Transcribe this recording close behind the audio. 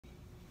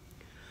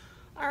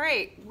All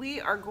right, we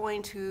are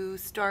going to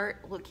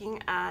start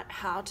looking at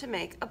how to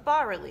make a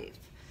bas relief.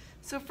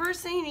 So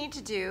first thing you need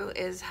to do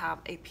is have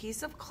a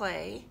piece of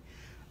clay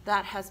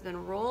that has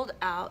been rolled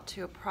out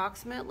to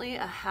approximately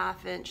a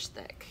 1/2 inch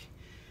thick.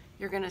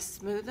 You're going to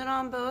smooth it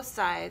on both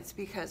sides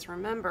because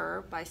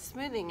remember, by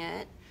smoothing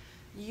it,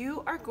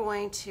 you are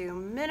going to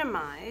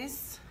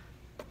minimize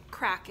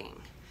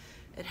cracking.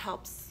 It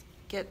helps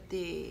get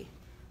the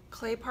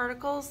clay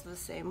particles the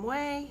same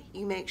way.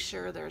 You make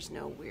sure there's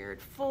no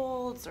weird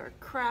folds or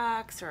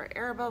cracks or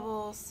air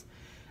bubbles,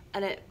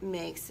 and it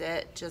makes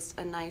it just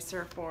a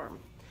nicer form.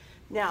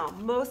 Now,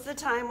 most of the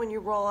time when you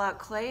roll out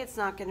clay, it's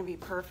not going to be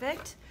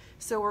perfect,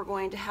 so we're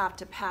going to have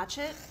to patch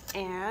it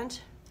and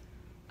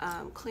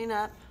clean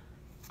up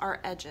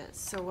our edges.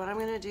 So what I'm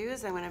going to do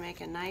is I'm going to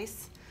make a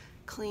nice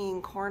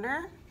clean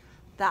corner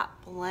that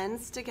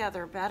blends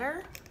together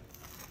better,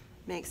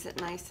 makes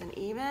it nice and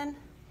even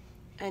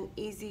and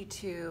easy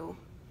to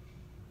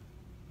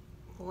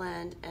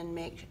blend and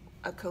make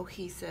a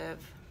cohesive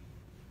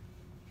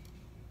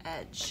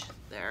edge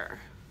there.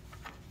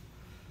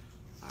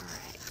 All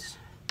right,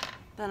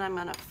 then I'm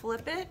gonna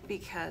flip it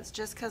because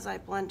just because I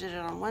blended it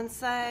on one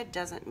side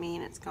doesn't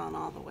mean it's gone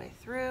all the way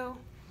through.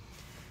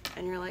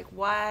 And you're like,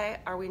 why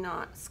are we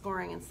not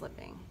scoring and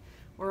slipping?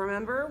 Well,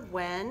 remember,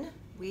 when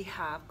we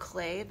have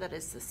clay that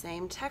is the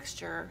same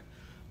texture,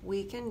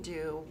 we can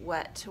do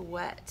wet to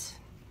wet.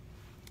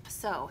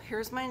 So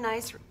here's my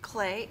nice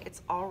clay.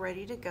 It's all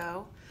ready to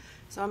go.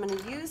 So I'm going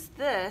to use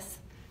this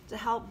to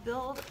help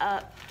build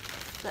up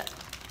the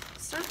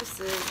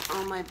surfaces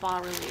on my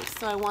bas relief.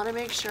 So I want to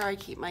make sure I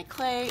keep my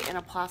clay in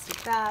a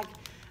plastic bag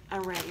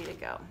and ready to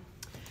go.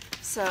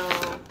 So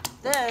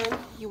then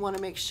you want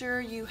to make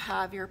sure you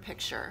have your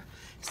picture.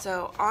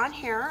 So on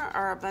here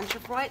are a bunch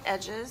of white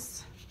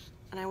edges,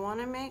 and I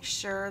want to make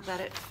sure that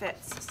it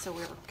fits. So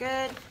we're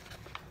good.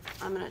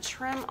 I'm going to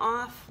trim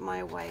off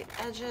my white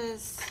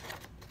edges.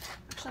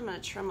 Actually, I'm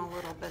going to trim a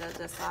little bit of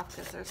this off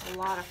because there's a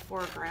lot of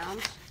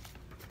foreground.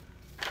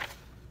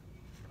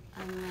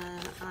 And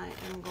then I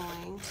am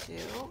going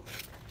to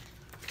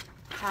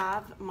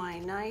have my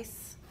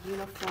nice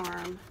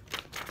uniform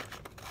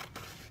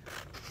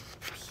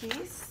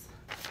piece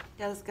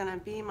that is going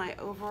to be my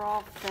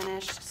overall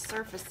finished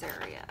surface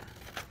area.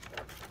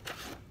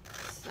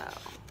 So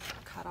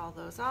cut all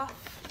those off.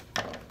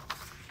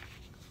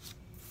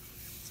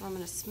 So I'm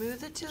going to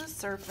smooth it to the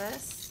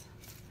surface.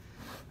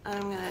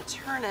 I'm going to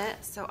turn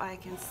it so I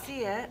can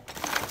see it,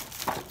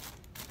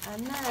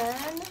 and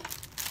then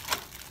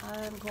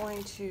I'm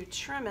going to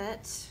trim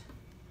it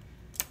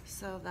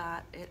so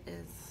that it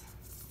is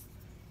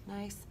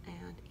nice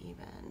and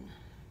even.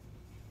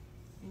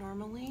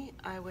 Normally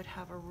I would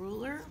have a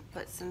ruler,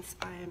 but since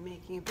I am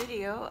making a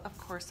video, of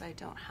course I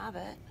don't have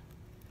it.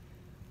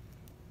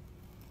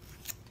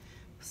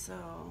 So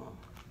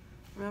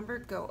remember,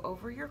 go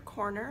over your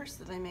corners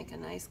so they make a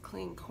nice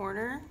clean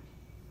corner.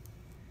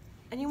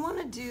 And you want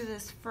to do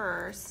this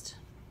first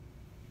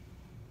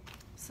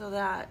so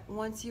that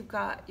once you've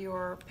got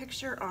your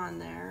picture on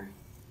there,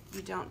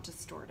 you don't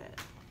distort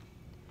it.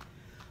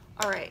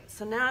 All right,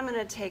 so now I'm going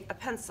to take a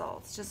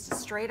pencil. It's just a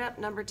straight up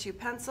number 2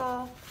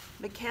 pencil.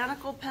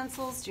 Mechanical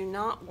pencils do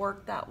not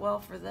work that well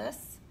for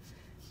this.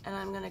 And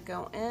I'm going to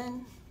go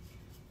in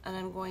and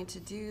I'm going to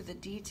do the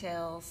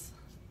details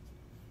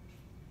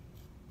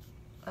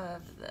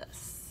of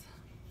this.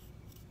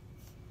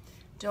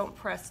 Don't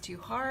press too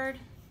hard,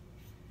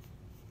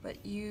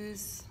 but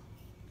use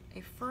a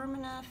firm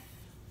enough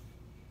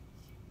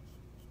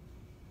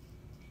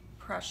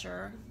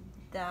pressure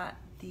that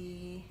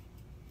the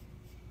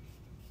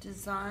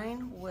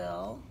design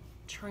will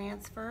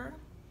transfer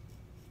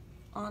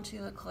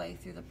onto the clay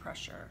through the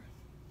pressure.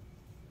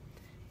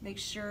 Make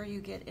sure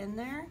you get in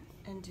there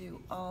and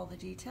do all the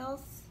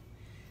details.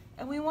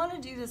 And we want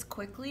to do this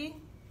quickly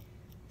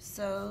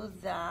so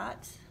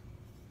that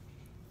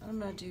I'm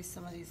going to do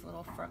some of these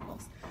little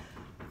freckles.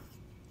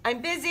 I'm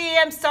busy,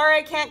 I'm sorry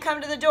I can't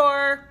come to the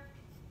door.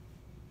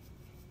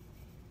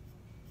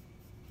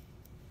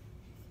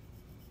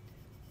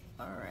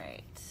 All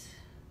right.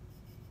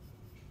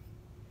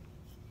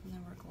 And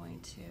then we're going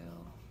to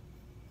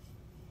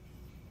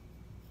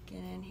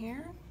get in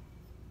here.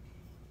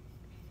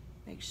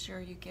 Make sure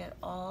you get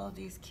all of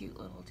these cute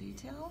little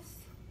details.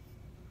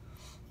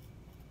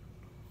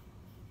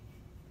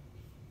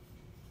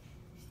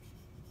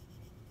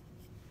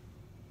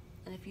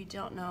 And if you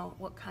don't know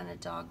what kind of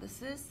dog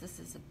this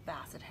is a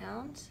Basset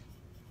Hound.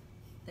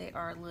 They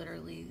are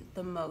literally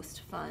the most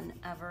fun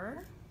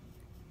ever.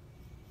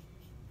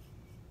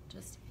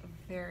 Just a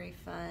very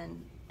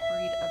fun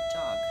breed of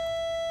dog.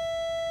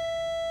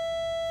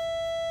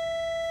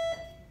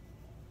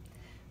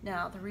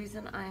 Now, the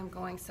reason I am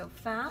going so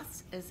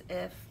fast is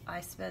if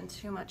I spend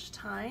too much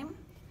time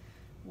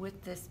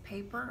with this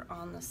paper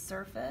on the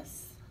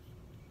surface,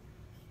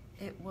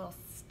 it will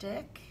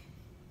stick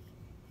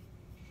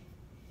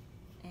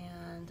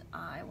and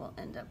I will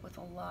end up with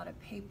a lot of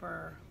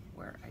paper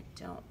where I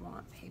don't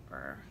want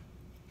paper.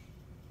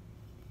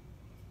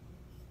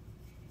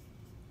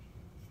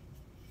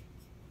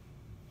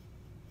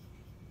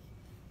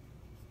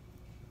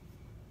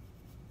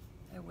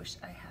 wish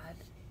I had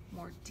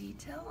more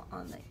detail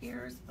on the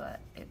ears, but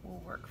it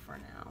will work for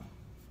now.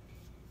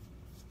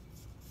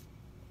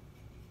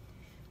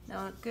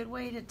 Now a good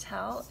way to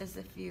tell is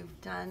if you've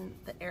done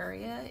the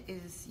area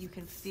is you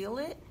can feel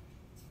it,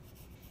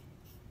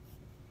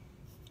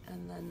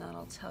 and then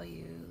that'll tell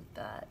you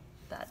that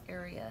that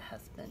area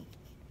has been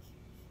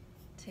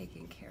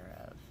taken care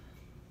of.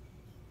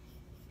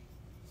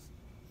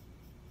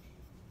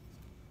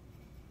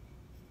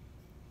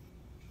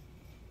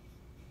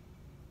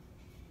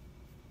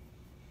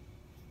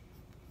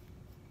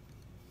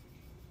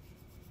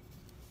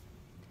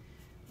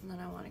 And then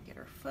I want to get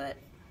her foot.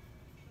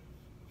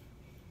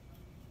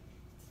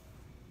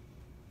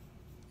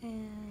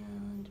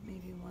 And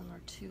maybe one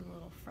or two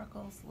little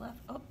freckles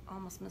left. Oh,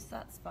 almost missed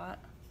that spot.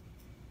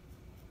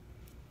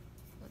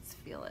 Let's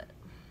feel it.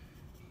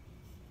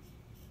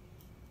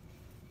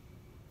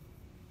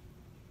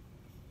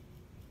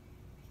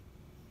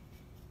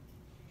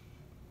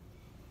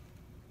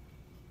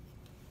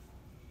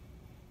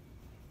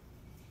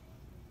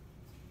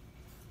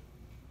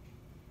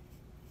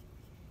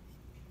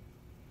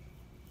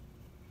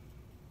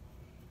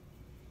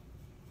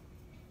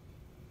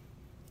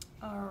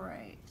 All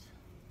right.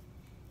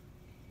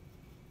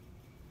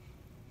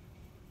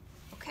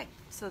 Okay,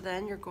 so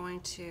then you're going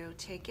to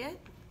take it,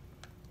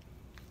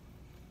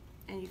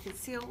 and you can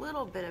see a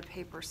little bit of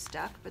paper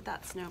stuck, but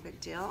that's no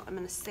big deal. I'm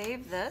going to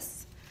save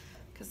this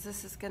because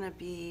this is going to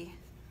be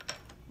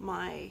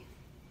my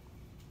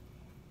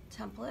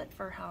template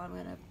for how I'm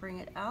going to bring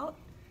it out.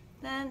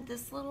 Then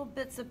this little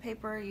bits of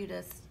paper, you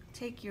just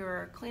take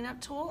your cleanup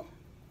tool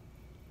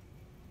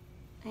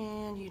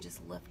and you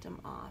just lift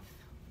them off.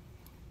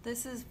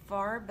 This is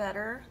far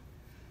better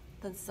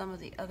than some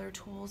of the other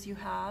tools you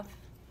have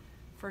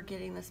for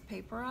getting this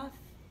paper off.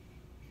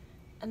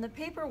 And the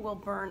paper will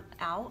burn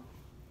out,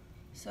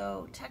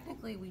 so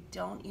technically we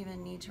don't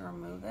even need to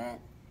remove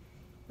it.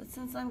 But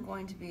since I'm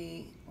going to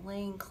be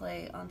laying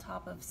clay on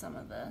top of some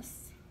of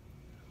this,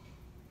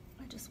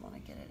 I just want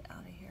to get it out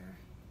of here.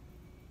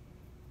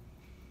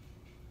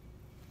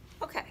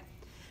 Okay,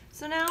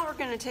 so now we're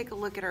going to take a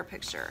look at our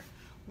picture.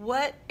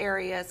 What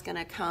area is going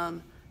to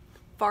come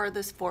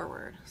farthest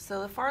forward?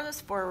 So the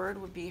farthest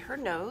forward would be her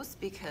nose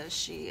because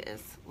she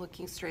is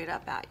looking straight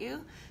up at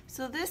you.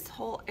 So this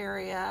whole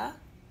area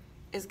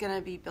is going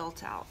to be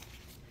built out.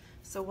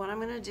 So what I'm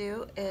going to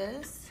do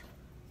is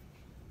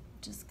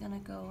just going to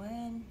go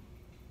in,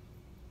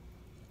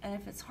 and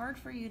if it's hard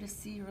for you to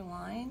see your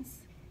lines,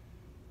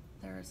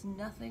 there is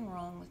nothing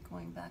wrong with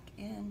going back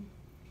in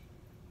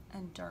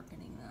and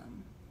darkening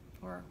them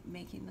or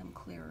making them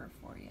clearer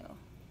for you.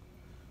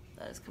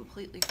 That is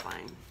completely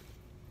fine.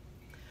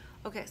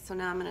 Okay, so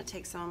now I'm going to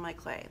take some of my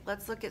clay.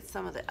 Let's look at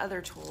some of the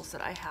other tools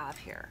that I have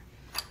here.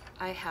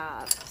 I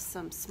have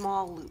some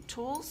small loop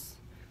tools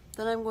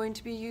that I'm going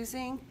to be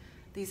using.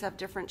 These have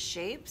different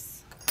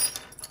shapes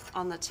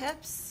on the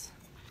tips.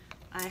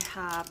 I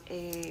have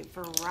a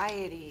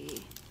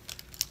variety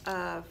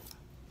of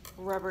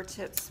rubber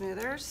tip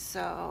smoothers,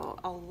 so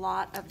a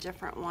lot of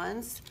different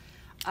ones.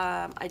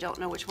 I don't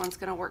know which one's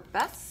going to work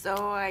best,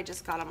 so I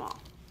just got them all.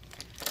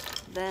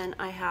 Then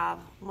I have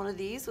one of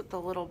these with the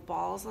little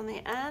balls on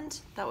the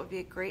end. That would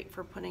be great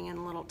for putting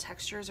in little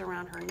textures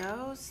around her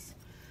nose.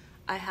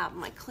 I have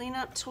my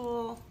cleanup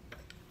tool.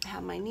 I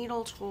have my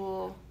needle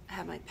tool. I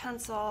have my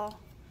pencil.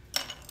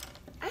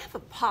 I have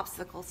a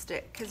popsicle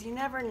stick because you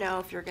never know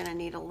if you're going to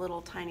need a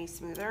little tiny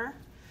smoother.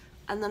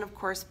 And then of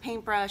course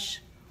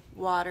paintbrush,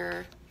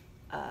 water,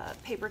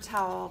 paper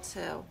towel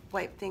to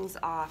wipe things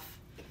off,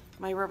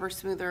 my rubber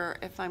smoother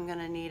if I'm going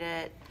to need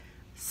it,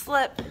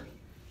 slip,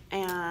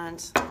 and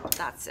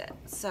that's it.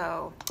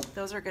 So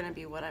those are going to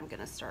be what I'm going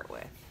to start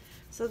with.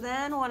 So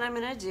then what I'm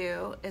going to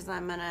do is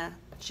I'm going to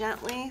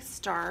gently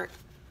start,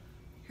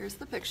 here's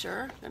the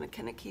picture, I'm going to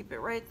kind of keep it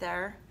right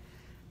there,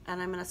 and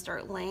I'm going to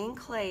start laying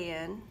clay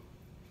in,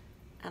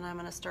 and I'm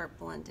going to start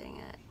blending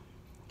it.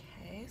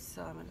 Okay,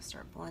 so I'm going to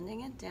start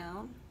blending it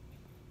down,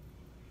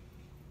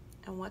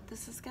 and what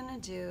this is going to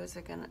do is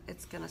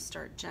it's going to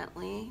start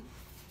gently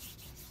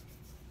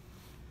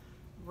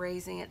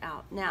raising it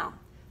out. Now,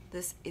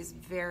 this is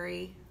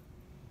very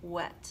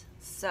wet,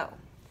 so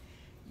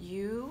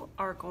you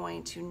are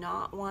going to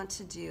not want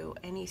to do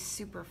any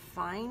super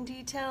fine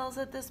details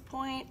at this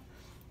point.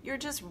 You're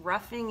just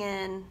roughing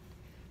in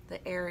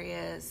the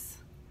areas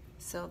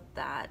so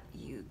that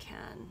you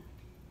can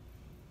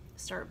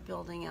start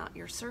building out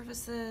your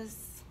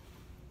surfaces.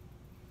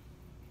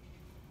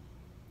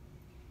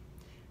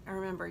 And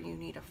remember, you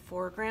need a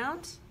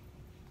foreground.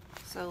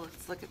 So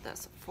let's look at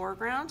this.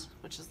 Foreground,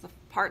 which is the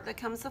part that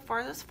comes the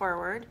farthest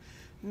forward.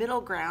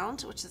 Middle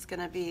ground, which is going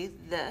to be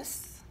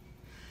this.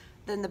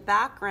 Then the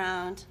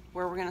background,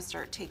 where we're going to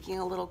start taking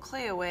a little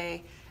clay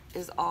away,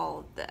 is all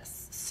of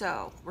this.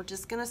 So we're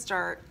just going to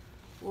start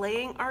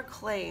laying our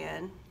clay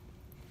in,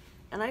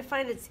 and I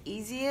find it's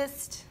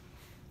easiest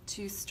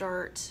to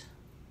start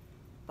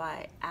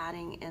by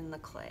adding in the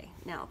clay.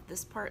 Now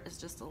this part is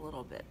just a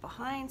little bit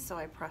behind, so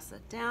I press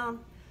it down,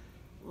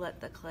 let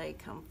the clay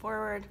come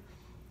forward,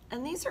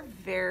 and these are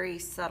very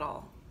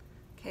subtle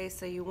Okay,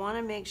 so you want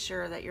to make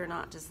sure that you're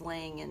not just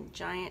laying in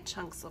giant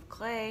chunks of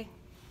clay.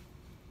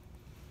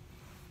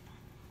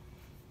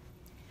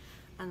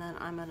 And then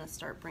I'm going to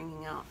start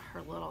bringing out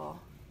her little,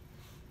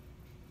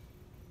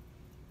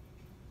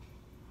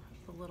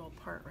 the little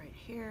part right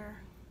here.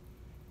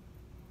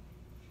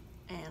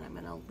 And I'm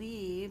going to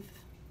leave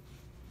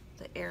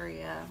the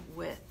area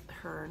with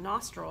her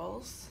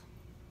nostrils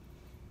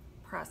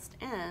pressed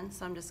in,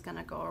 so I'm just going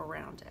to go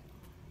around it.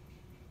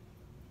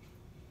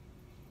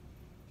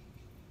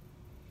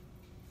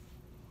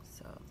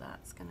 So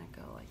that's going to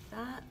go like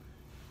that.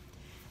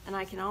 And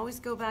I can always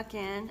go back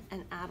in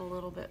and add a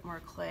little bit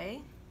more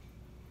clay,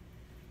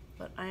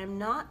 but I am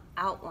not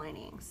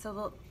outlining.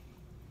 So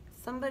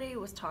somebody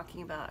was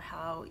talking about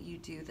how you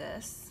do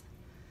this,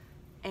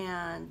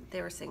 and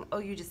they were saying, oh,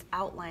 you just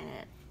outline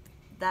it.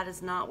 That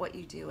is not what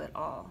you do at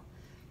all.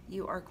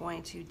 You are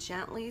going to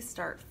gently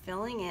start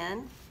filling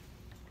in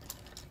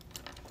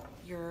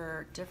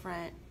your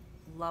different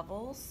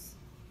levels,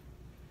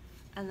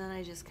 and then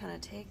I just kind of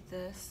take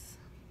this,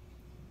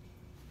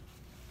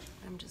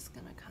 I'm just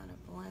going to kind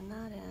of blend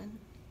that in.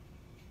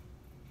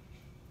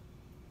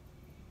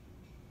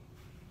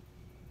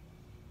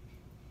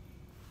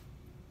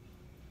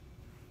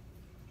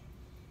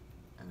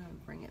 And then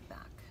bring it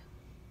back.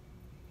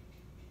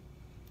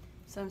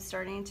 So I'm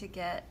starting to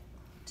get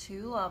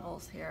 2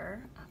 levels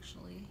here,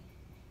 actually.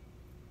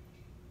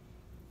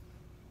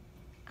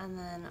 And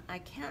then I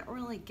can't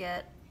really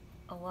get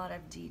a lot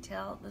of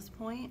detail at this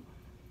point,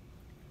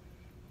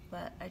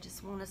 but I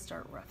just want to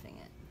start roughing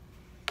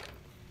it.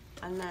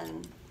 And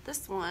then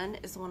this one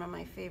is one of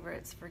my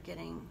favorites for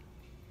getting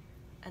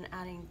and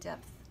adding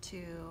depth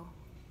to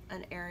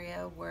an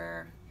area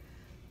where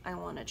I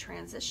want to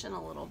transition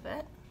a little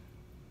bit,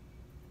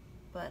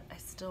 but I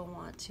still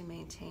want to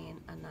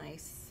maintain a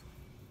nice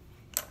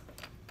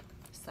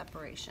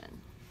separation.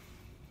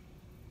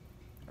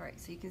 All right,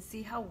 so you can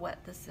see how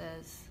wet this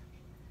is,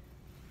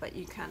 but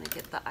you kind of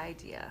get the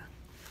idea.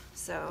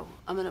 So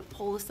I'm going to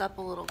pull this up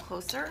a little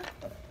closer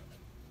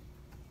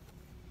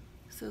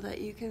so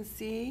that you can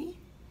see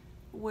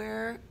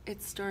where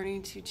it's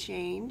starting to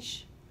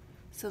change,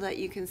 so that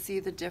you can see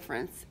the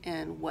difference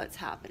in what's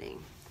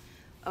happening.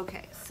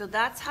 Okay, so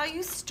that's how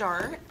you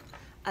start,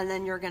 and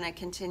then you're going to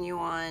continue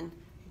on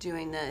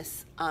doing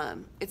this.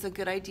 It's a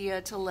good idea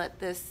to let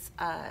this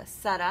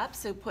set up.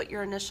 So put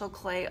your initial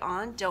clay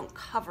on, don't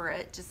cover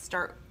it, just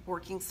start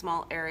working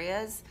small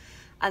areas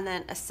and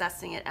then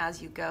assessing it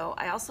as you go.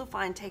 I also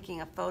find taking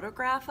a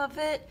photograph of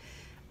it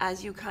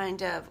as you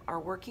kind of are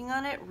working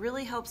on it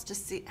really helps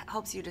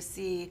you to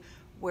see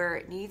where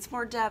it needs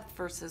more depth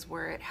versus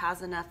where it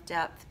has enough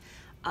depth,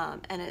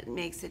 and it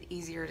makes it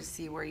easier to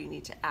see where you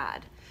need to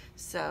add.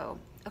 So,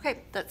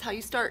 okay, that's how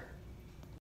you start.